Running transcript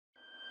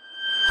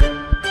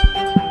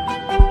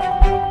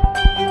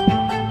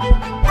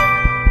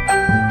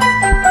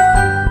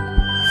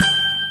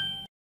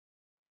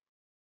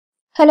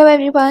Hello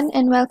everyone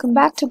and welcome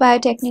back to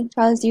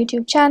Biotechnica's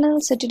YouTube channel.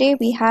 So today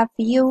we have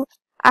for you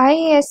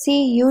IISc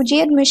UG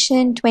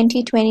admission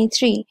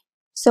 2023.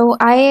 So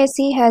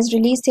IISc has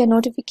released their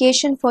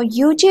notification for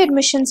UG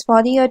admissions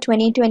for the year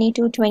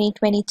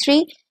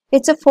 2022-2023.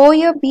 It's a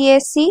 4-year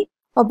BSc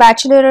or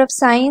Bachelor of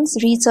Science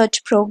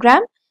research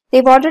program.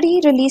 They've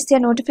already released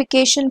their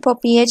notification for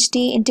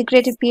PhD,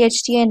 integrated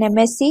PhD and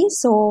MSc.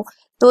 So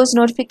those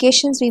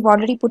notifications we've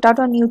already put out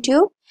on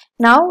YouTube.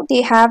 Now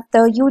they have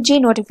the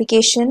UG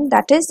notification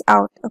that is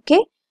out.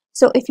 Okay,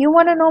 so if you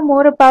want to know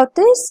more about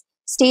this,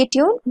 stay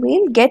tuned.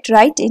 We'll get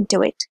right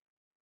into it.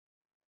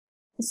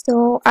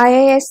 So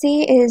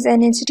IISc is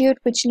an institute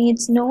which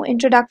needs no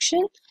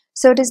introduction.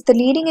 So it is the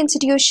leading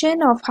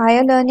institution of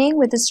higher learning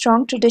with a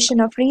strong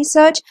tradition of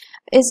research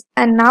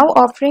and now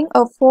offering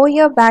a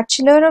 4-year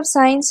Bachelor of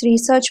Science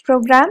research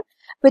program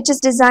which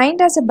is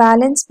designed as a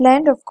balanced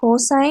blend of core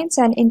science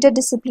and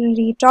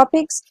interdisciplinary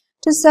topics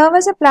to serve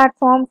as a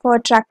platform for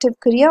attractive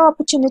career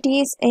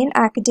opportunities in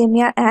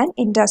academia and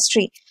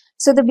industry.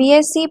 So the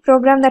BSc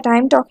program that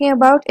I'm talking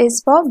about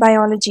is for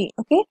biology.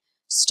 Okay,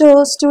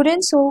 so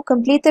students who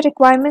complete the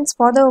requirements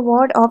for the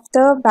award of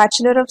the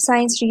Bachelor of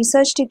Science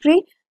research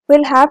degree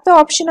will have the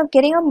option of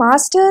getting a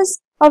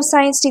Master's of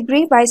Science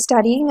degree by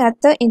studying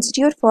at the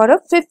institute for a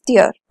 5th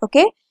year.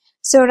 Okay,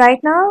 so right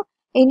now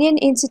Indian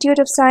Institute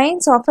of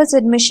Science offers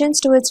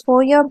admissions to its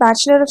 4-year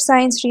Bachelor of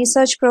Science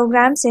research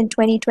programs in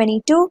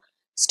 2022.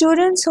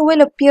 Students who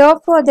will appear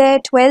for their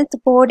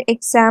 12th board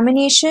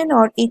examination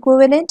or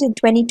equivalent in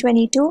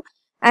 2022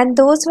 and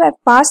those who have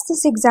passed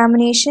this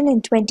examination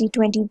in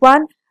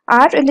 2021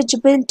 are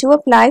eligible to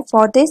apply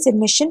for this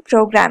admission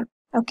program.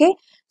 Okay,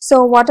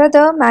 so what are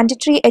the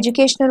mandatory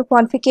educational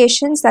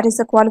qualifications, that is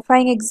the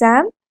qualifying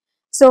exam?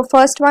 So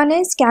first one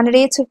is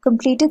candidates who have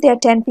completed their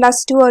 10+2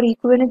 or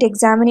equivalent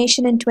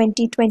examination in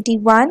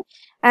 2021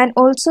 and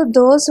also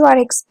those who are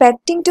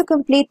expecting to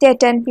complete their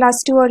 10+2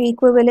 or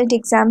equivalent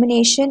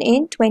examination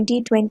in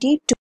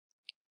 2022.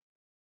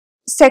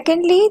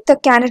 Secondly, the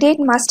candidate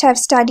must have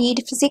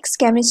studied physics,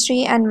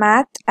 chemistry and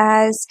math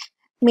as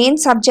main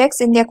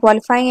subjects in their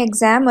qualifying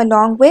exam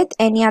along with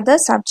any other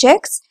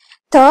subjects.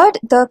 Third,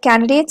 the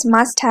candidates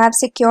must have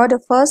secured a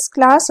first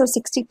class or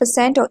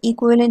 60% or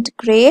equivalent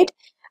grade,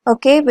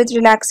 okay, with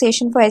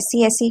relaxation for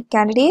SC/SC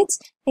candidates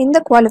in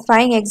the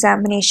qualifying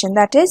examination,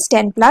 that is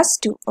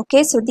 10+2.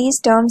 Okay, so these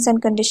terms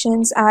and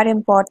conditions are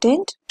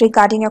important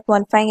regarding your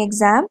qualifying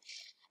exam.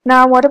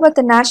 Now, what about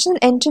the national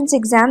entrance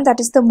exam? That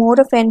is the mode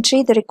of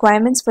entry, the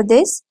requirements for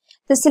this.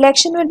 The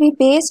selection will be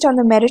based on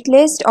the merit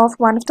list of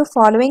one of the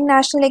following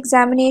national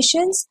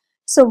examinations.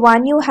 So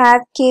one, you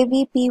have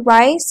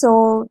KVPY.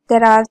 So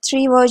there are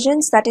 3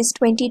 versions, that is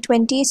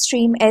 2020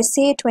 stream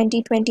SA,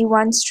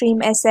 2021 stream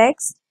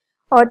SX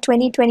or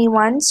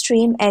 2021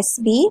 stream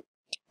SB.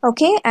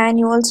 Okay, and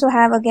you also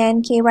have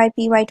again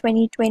KYPY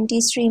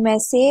 2020 stream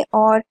SA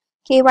or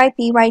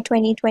KYPY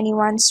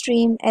 2021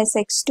 stream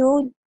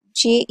SX2,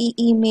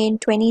 JEE Main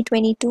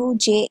 2022,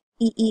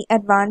 JEE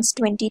Advanced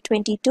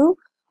 2022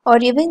 or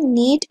even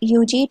NEET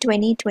UG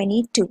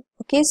 2022.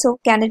 Okay, so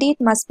candidate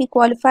must be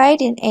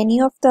qualified in any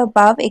of the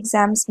above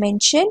exams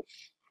mentioned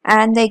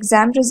and the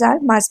exam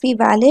result must be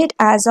valid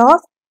as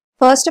of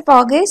 1st of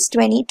August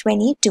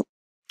 2022.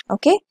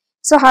 Okay,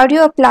 so how do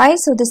you apply?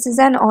 So this is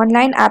an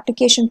online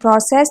application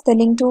process. The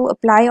link to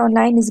apply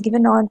online is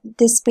given on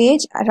this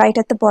page, right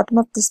at the bottom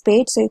of this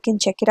page, so you can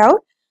check it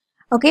out.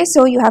 Okay,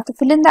 so you have to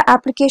fill in the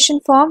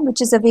application form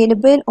which is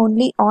available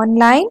only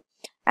online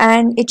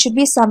and it should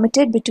be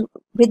submitted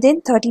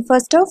within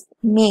 31st of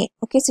May.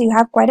 Okay, so you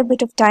have quite a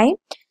bit of time.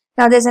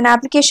 Now there's an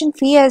application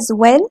fee as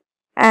well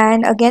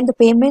and again the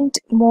payment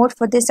mode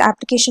for this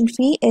application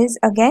fee is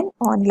again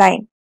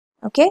online.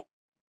 Okay,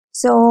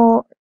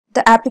 so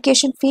the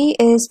application fee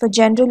is for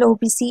General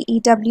OBC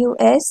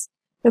EWS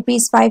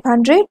rupees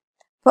 500.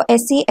 For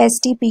SC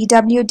ST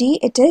PWD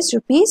it is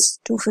rupees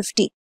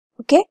 250.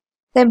 Okay.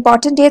 The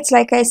important dates,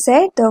 like I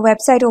said, the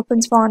website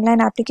opens for online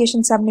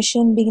application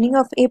submission beginning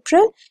of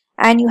April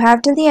and you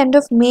have till the end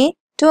of May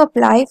to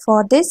apply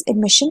for this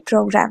admission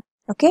program.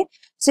 Okay,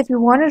 so if you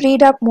want to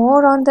read up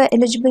more on the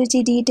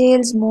eligibility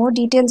details, more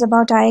details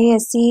about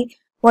IISc,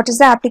 what is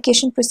the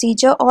application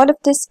procedure, all of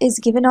this is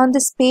given on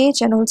this page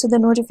and also the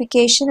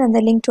notification and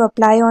the link to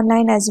apply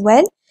online as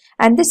well,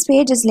 and this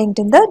page is linked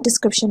in the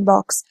description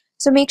box.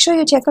 So make sure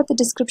you check out the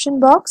description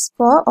box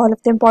for all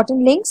of the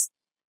important links.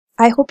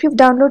 I hope you've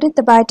downloaded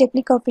the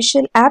Biotechnica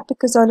official app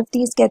because all of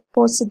these get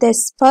posted there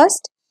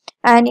first,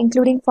 and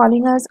including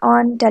following us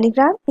on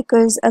Telegram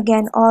because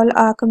again all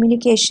our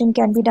communication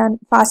can be done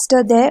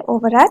faster there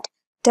over at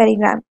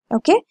Telegram.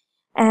 Okay,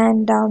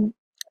 and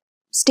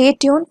stay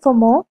tuned for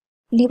more.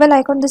 Leave a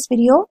like on this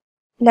video.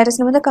 Let us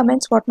know in the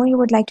comments what more you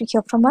would like to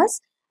hear from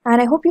us,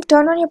 and I hope you've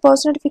turned on your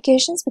post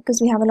notifications because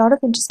we have a lot of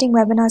interesting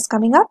webinars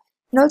coming up,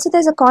 and also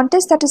there's a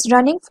contest that is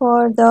running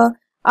for the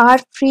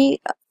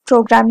free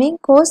programming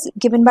course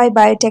given by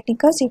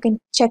Biotechnica, so you can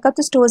check out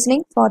the stores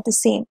link for the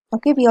same.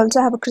 Okay, we also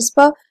have a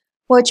CRISPR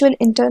virtual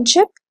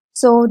internship.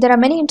 So there are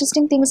many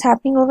interesting things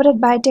happening over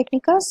at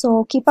Biotechnica,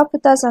 so keep up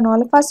with us on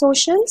all of our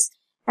socials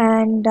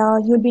and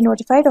you'll be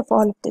notified of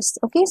all of this.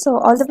 Okay, so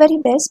all the very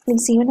best. We'll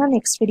see you in our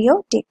next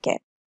video. Take care.